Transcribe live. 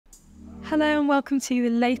Hello and welcome to the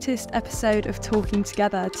latest episode of Talking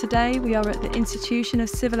Together. Today we are at the Institution of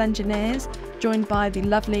Civil Engineers, joined by the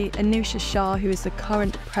lovely Anusha Shah, who is the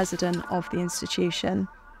current president of the institution.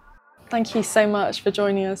 Thank you so much for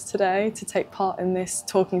joining us today to take part in this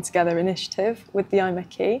Talking Together initiative with the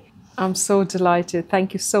IMechE. I'm so delighted.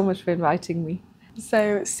 Thank you so much for inviting me.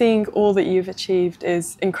 So seeing all that you've achieved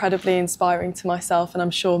is incredibly inspiring to myself and I'm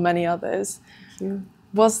sure many others. Thank you.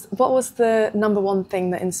 What was the number one thing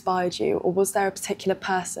that inspired you, or was there a particular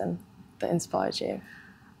person that inspired you?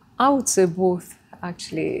 I would say both,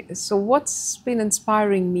 actually. So what's been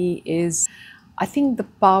inspiring me is, I think, the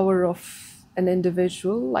power of an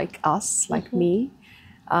individual like us, like me,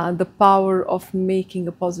 the power of making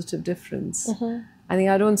a positive difference. I think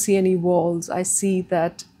I don't see any walls. I see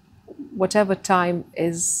that whatever time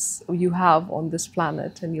is you have on this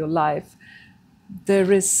planet in your life,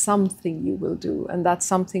 there is something you will do, and that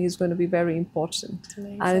something is going to be very important.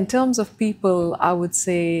 And in terms of people, I would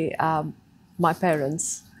say my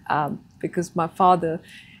parents, because my father,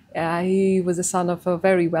 he was the son of a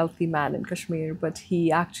very wealthy man in Kashmir, but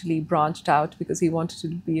he actually branched out because he wanted to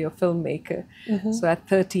be a filmmaker. So at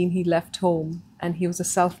 13, he left home and he was a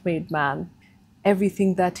self-made man.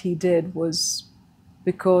 Everything that he did was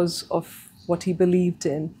because of what he believed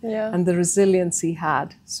in and the resilience he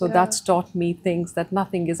had. So that's taught me things that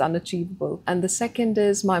nothing is unachievable. And the second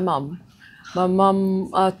is my mum. My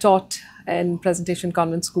mum taught in Presentation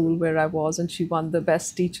Convent School where I was, and she won the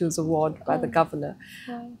Best Teachers Award by the governor.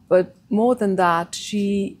 But more than that,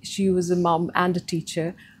 she was a mum and a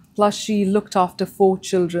teacher. Plus, she looked after 4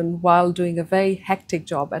 children while doing a very hectic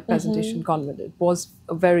job at Presentation Convent. It was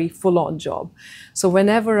a very full-on job. So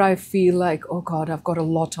whenever I feel like, oh God, I've got a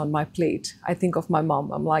lot on my plate, I think of my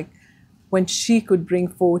mom. I'm like, when she could bring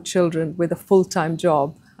 4 children with a full-time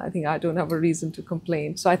job, I think I don't have a reason to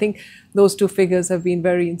complain. So I think those 2 figures have been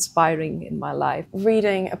very inspiring in my life.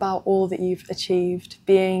 Reading about all that you've achieved,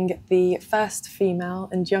 being the first female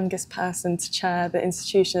and youngest person to chair the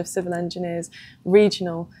Institution of Civil Engineers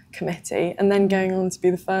Regional Committee, and then going on to be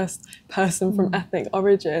the first person from ethnic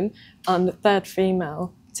origin and the 3rd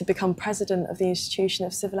female to become president of the Institution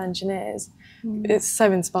of Civil Engineers. It's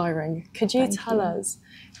so inspiring. Could you tell us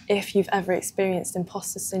if you've ever experienced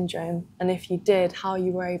imposter syndrome, and if you did, how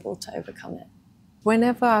you were able to overcome it?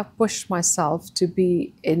 Whenever I push myself to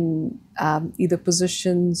be in either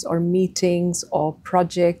positions or meetings or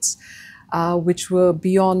projects which were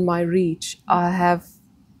beyond my reach, I've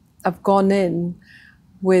gone in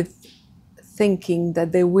with thinking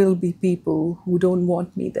that there will be people who don't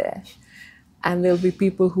want me there, and there'll be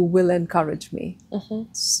people who will encourage me.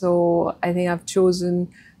 So I think I've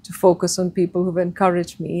chosen to focus on people who've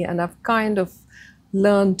encouraged me, and I've kind of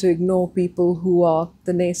learned to ignore people who are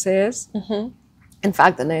the naysayers. In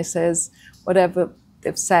fact, the naysayers, whatever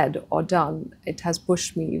they've said or done, it has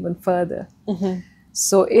pushed me even further.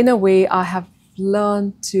 So in a way, I have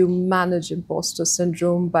learned to manage imposter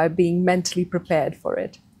syndrome by being mentally prepared for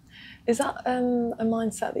it. Is that a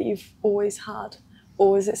mindset that you've always had,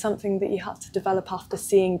 or is it something that you had to develop after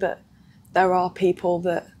seeing that there are people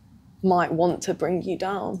that might want to bring you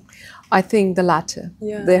down? I think the latter.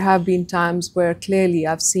 There have been times where clearly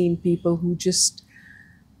I've seen people who just,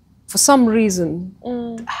 for some reason,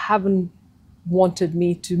 haven't wanted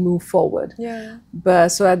me to move forward. But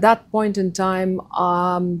so at that point in time,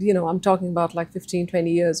 you know, I'm talking about like 15, 20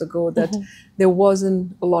 years ago, that there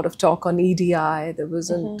wasn't a lot of talk on EDI. There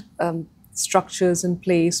wasn't structures in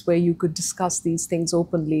place where you could discuss these things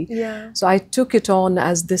openly. So I took it on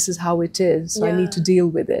as this is how it is, so I need to deal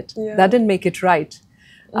with it. That didn't make it right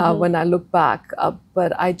when I look back,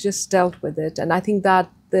 but I just dealt with it, and I think that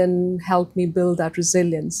then helped me build that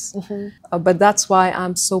resilience. But that's why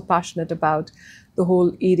I'm so passionate about the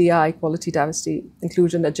whole EDI, equality, diversity,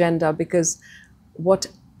 inclusion agenda, because what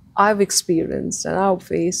I've experienced and I'll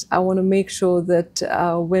face, I want to make sure that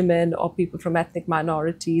women or people from ethnic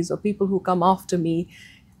minorities or people who come after me,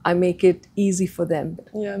 I make it easy for them.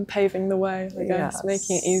 And paving the way, I guess,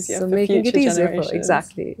 making it easier for making future it easier generations.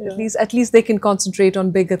 Exactly. At least they can concentrate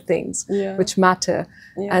on bigger things which matter,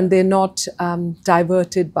 and they're not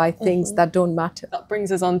diverted by things that don't matter. That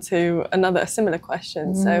brings us on to a similar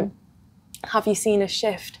question. So have you seen a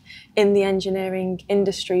shift in the engineering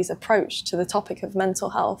industry's approach to the topic of mental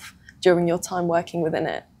health during your time working within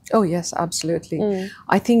it? Oh yes, absolutely.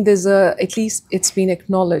 I think there's at least it's been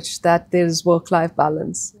acknowledged that there's work-life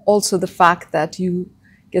balance. Also the fact that you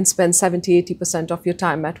can spend 70–80% of your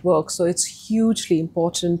time at work. So it's hugely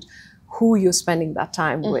important who you're spending that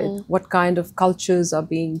time with, what kind of cultures are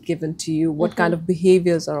being given to you, what kind of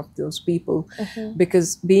behaviors are of those people.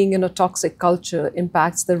 Because being in a toxic culture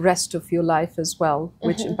impacts the rest of your life as well,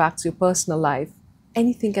 which impacts your personal life.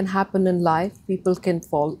 Anything can happen in life. People can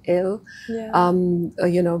fall ill.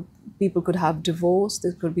 You know, people could have divorce.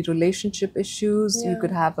 There could be relationship issues. You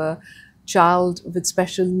could have a child with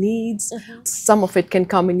special needs. Some of it can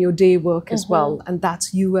come in your day work as well, and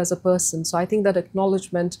that's you as a person. So I think that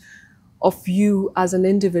acknowledgement of you as an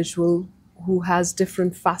individual who has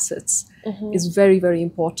different facets is very, very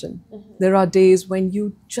important. There are days when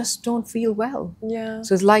you just don't feel well.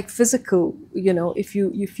 So it's like physical, you know, if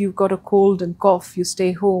you've got a cold and cough, you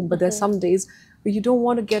stay home, but there's some days where you don't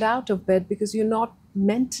want to get out of bed because you're not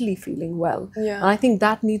mentally feeling well. And I think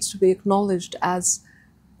that needs to be acknowledged as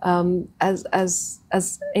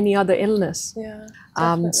any other illness.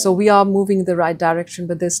 So we are moving in the right direction,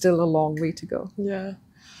 but there's still a long way to go.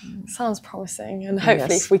 Sounds promising, and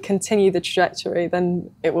hopefully if we continue the trajectory, then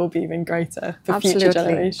it will be even greater for future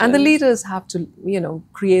generations. And the leaders have to, you know,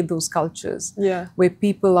 create those cultures where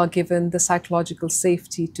people are given the psychological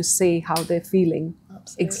safety to say how they're feeling,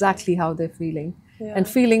 exactly how they're feeling. And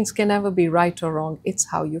feelings can never be right or wrong. It's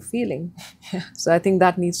how you're feeling. So I think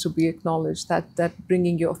that needs to be acknowledged, that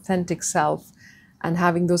bringing your authentic self and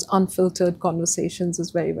having those unfiltered conversations is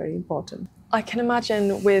very, very important. I can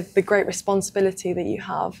imagine with the great responsibility that you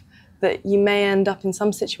have, that you may end up in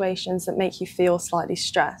some situations that make you feel slightly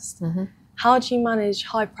stressed. How do you manage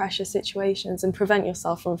high pressure situations and prevent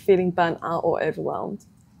yourself from feeling burnt out or overwhelmed?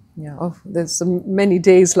 There's many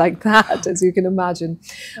days like that, as you can imagine.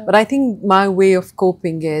 But I think my way of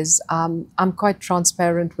coping is I'm quite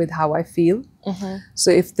transparent with how I feel.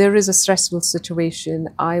 So if there is a stressful situation,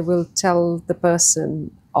 I will tell the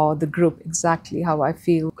person or the group exactly how I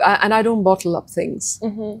feel. And I don't bottle up things.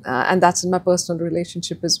 And that's in my personal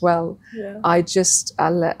relationship as well. I just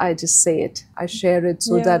say it. I share it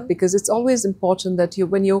so that, because it's always important that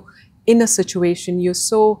when you're in a situation,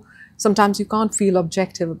 sometimes you can't feel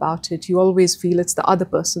objective about it. You always feel it's the other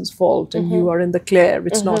person's fault and you are in the clear.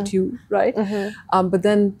 It's not you, right? But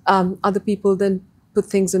then other people then put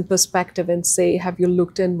things in perspective and say, have you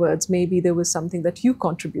looked inwards? Maybe there was something that you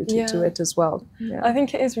contributed to it as well. I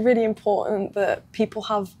think it is really important that people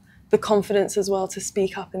have the confidence as well to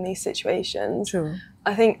speak up in these situations.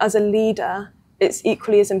 I think as a leader, it's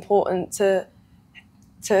equally as important to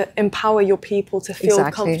empower your people to feel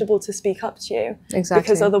comfortable to speak up to you.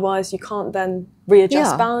 Because otherwise you can't then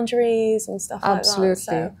readjust boundaries and stuff like that.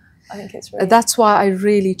 So I think it's really... That's why I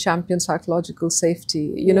really champion psychological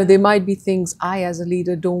safety. You know, there might be things I as a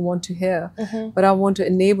leader don't want to hear, but I want to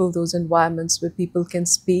enable those environments where people can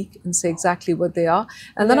speak and say exactly what they are.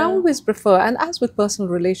 And then I always prefer, and as with personal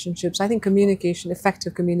relationships, I think communication,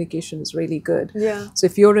 effective communication is really good. So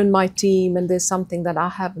if you're in my team and there's something that I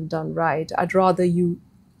haven't done right, I'd rather you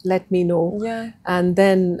let me know. And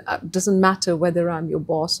then doesn't matter whether I'm your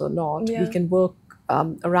boss or not, we can work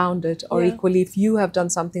around it. Or equally, if you have done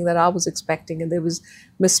something that I was expecting and there was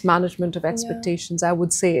mismanagement of expectations, I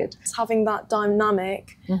would say it. It's having that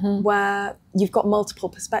dynamic where you've got multiple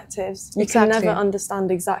perspectives. You can never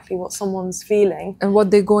understand exactly what someone's feeling. And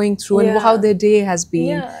what they're going through and how their day has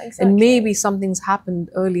been. And maybe something's happened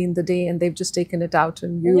early in the day and they've just taken it out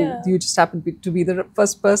and you just happen to be the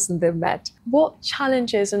first person they've met. What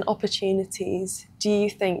challenges and opportunities do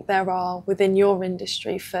you think there are within your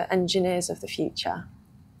industry for engineers of the future?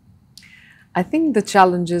 I think the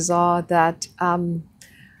challenges are that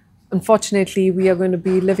unfortunately we are going to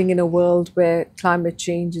be living in a world where climate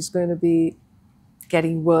change is going to be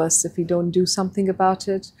getting worse if we don't do something about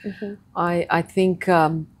it. I think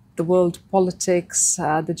the world politics,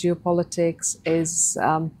 the geopolitics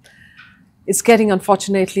is getting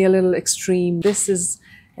unfortunately a little extreme. This is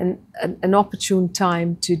an opportune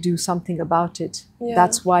time to do something about it.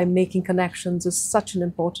 That's why making connections is such an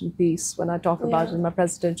important piece when I talk about it in my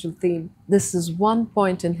presidential theme. This is one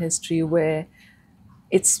point in history where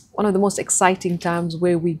it's one of the most exciting times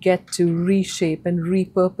where we get to reshape and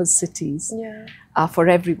repurpose cities for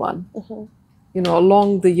everyone. You know,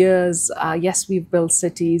 along the years, yes, we've built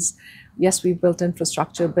cities, yes, we've built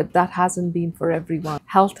infrastructure, but that hasn't been for everyone.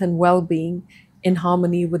 Health and well-being in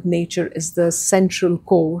harmony with nature is the central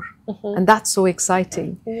core. And that's so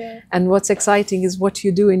exciting. And what's exciting is what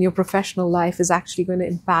you do in your professional life is actually going to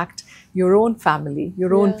impact your own family,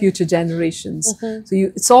 your own future generations. So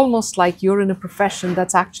it's almost like you're in a profession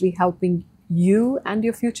that's actually helping you and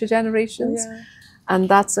your future generations. And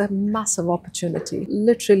that's a massive opportunity.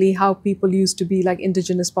 Literally how people used to be like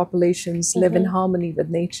indigenous populations live in harmony with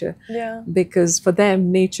nature. Yeah. Because for them,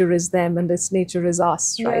 nature is them and this nature is us,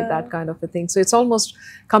 right? That kind of a thing. So it's almost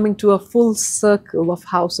coming to a full circle of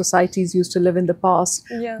how societies used to live in the past,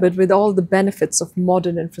 but with all the benefits of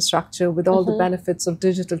modern infrastructure, with all the benefits of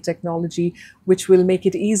digital technology, which will make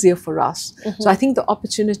it easier for us. So I think the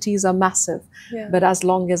opportunities are massive. But as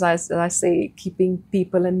long as I say, keeping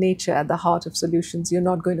people and nature at the heart of solutions, you're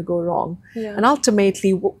not going to go wrong. And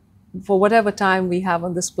ultimately, for whatever time we have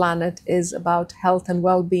on this planet, is about health and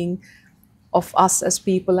well-being of us as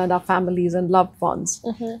people and our families and loved ones.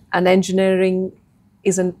 And engineering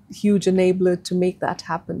is a huge enabler to make that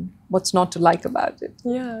happen. What's not to like about it?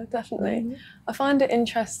 Yeah, definitely. I find it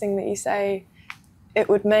interesting that you say it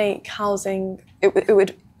would make housing,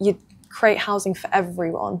 you'd create housing for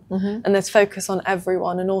everyone, and there's focus on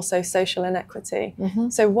everyone and also social inequity.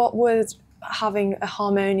 So what would having a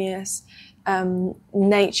harmonious,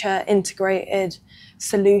 nature integrated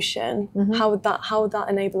solution, how would that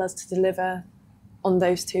enable us to deliver on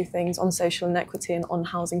those two things, on social inequity and on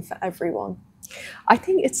housing for everyone? I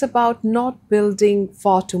think it's about not building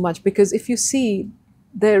far too much, because if you see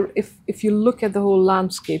there, if you look at the whole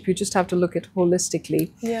landscape, you just have to look at it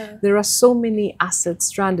holistically. There are so many assets,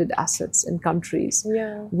 stranded assets in countries,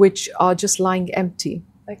 which are just lying empty.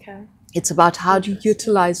 It's about how do you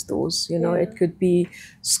utilize those, you know. It could be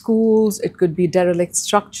schools, it could be derelict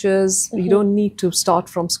structures. You don't need to start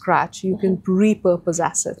from scratch. You can repurpose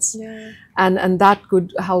assets. And that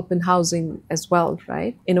could help in housing as well,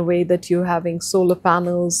 right? In a way that you're having solar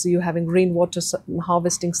panels, you're having rainwater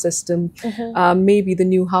harvesting system. Maybe the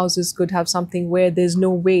new houses could have something where there's no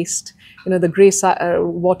waste. You know, the grey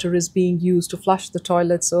water is being used to flush the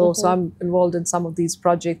toilets. So I'm involved in some of these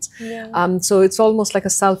projects. So it's almost like a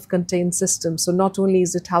self-contained system. So not only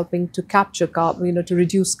is it helping to capture carbon, you know, to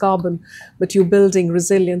reduce carbon, but you're building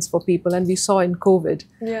resilience for people. And we saw in COVID,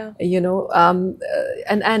 you know,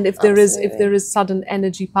 and if there is sudden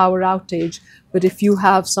energy power outage, but if you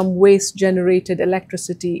have some waste generated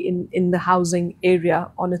electricity in the housing area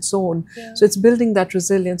on its own, so it's building that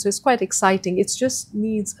resilience. So it's quite exciting. It just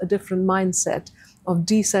needs a different mindset of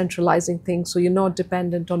decentralizing things, so you're not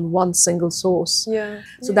dependent on one single source.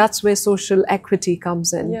 So that's where social equity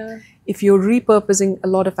comes in. If you're repurposing a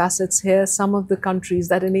lot of assets here, some of the countries,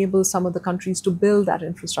 that enables some of the countries to build that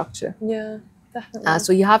infrastructure. Definitely.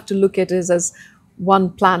 So you have to look at it as one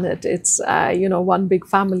planet. It's you know, one big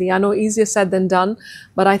family. I know easier said than done,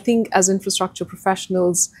 but I think as infrastructure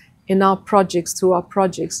professionals in our projects, through our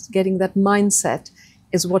projects, getting that mindset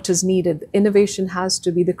is what is needed. Innovation has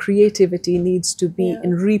to be, the creativity needs to be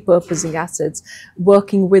in repurposing assets,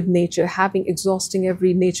 working with nature, exhausting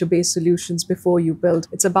every nature-based solutions before you build.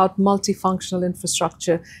 It's about multifunctional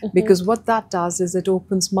infrastructure, because what that does is it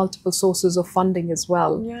opens multiple sources of funding as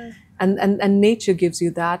well. And nature gives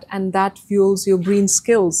you that, and that fuels your green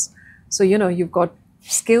skills. So, you know, you've got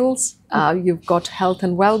skills, you've got health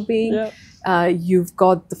and well-being, you've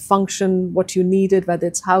got the function, what you needed, whether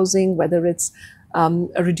it's housing, whether it's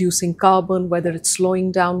reducing carbon, whether it's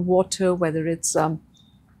slowing down water, whether it's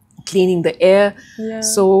cleaning the air.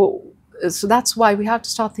 So that's why we have to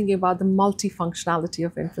start thinking about the multifunctionality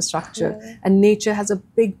of infrastructure, and nature has a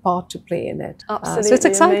big part to play in it. Absolutely. So it's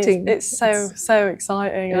exciting. It's so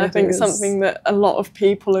exciting. And I think it's something that a lot of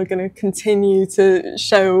people are going to continue to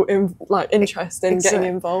show interest in getting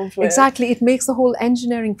involved with. Exactly. It makes the whole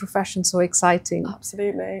engineering profession so exciting.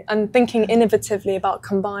 Absolutely. And thinking innovatively about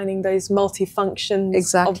combining those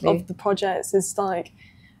multifunctions of the projects is like,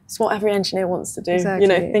 it's what every engineer wants to do. You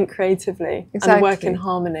know, think creatively and work in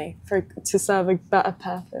harmony to serve a better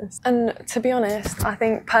purpose. And to be honest, I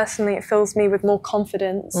think personally it fills me with more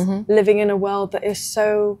confidence living in a world that is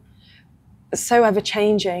so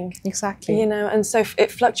ever-changing. You know, and so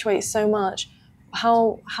it fluctuates so much.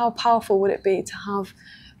 How powerful would it be to have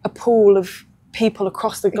a pool of people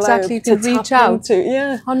across the globe to reach out to?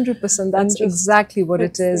 100%. That's exactly what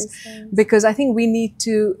it is. Because I think we need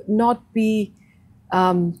to not be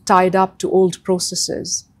tied up to old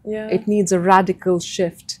processes. It needs a radical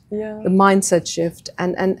shift, the mindset shift,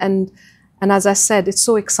 and as I said, it's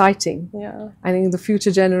so exciting. I think the future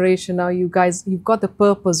generation now, you guys, you've got the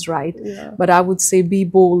purpose right, but I would say be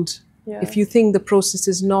bold. If you think the process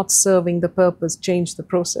is not serving the purpose, change the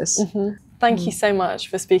process. Thank you so much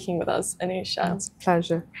for speaking with us, Anusha. It's a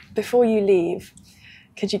pleasure. Before you leave,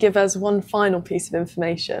 could you give us one final piece of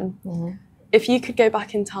information? If you could go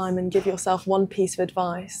back in time and give yourself one piece of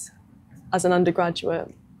advice as an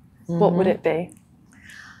undergraduate, what would it be?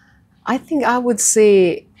 I think I would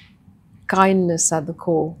say kindness at the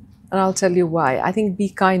core. And I'll tell you why. I think be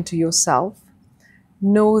kind to yourself,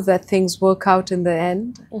 know that things work out in the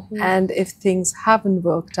end. And if things haven't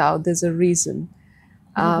worked out, there's a reason.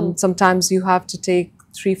 Sometimes you have to take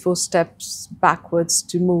 3-4 steps backwards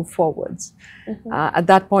to move forwards. At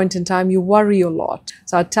that point in time, you worry a lot.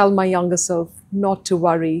 So I tell my younger self not to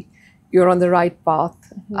worry. You're on the right path.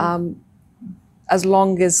 As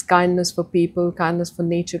long as kindness for people, kindness for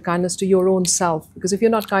nature, kindness to your own self. Because if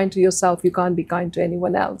you're not kind to yourself, you can't be kind to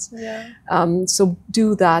anyone else. So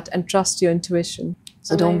do that and trust your intuition.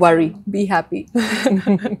 So don't worry, be happy.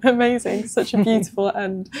 Amazing. Such a beautiful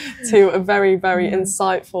end to a very, very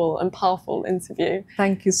insightful and powerful interview.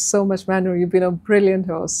 Thank you so much, Mahnoor. You've been a brilliant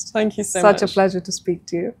host. Thank you so much. Such a pleasure to speak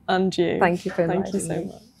to you. And you. Thank you for inviting me. Thank you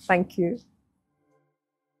so much. Thank you.